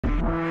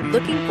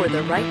Looking for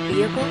the right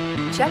vehicle?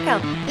 Check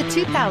out the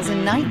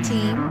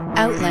 2019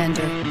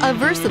 Outlander. A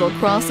versatile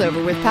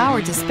crossover with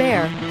power to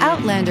spare,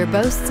 Outlander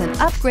boasts an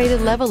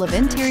upgraded level of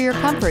interior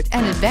comfort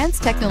and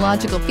advanced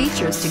technological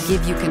features to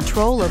give you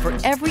control over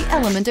every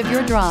element of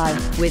your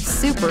drive. With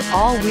super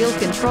all-wheel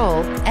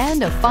control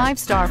and a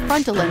 5-star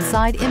frontal and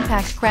side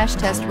impact crash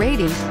test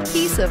rating,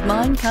 peace of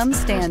mind comes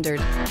standard.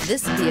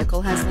 This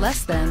vehicle has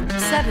less than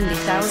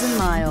 70,000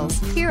 miles.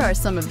 Here are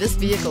some of this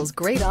vehicle's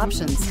great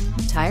options: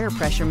 tire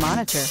pressure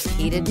monitor,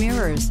 heated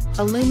mirrors,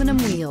 aluminum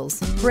wheels,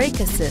 brake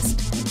assist,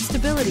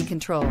 stability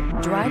control,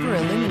 driver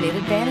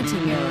illuminated vanity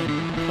mirror,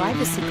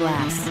 privacy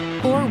glass,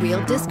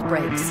 4-wheel disc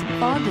brakes,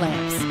 fog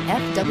lamps,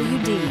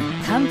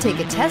 FWD. Come take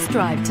a test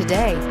drive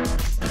today.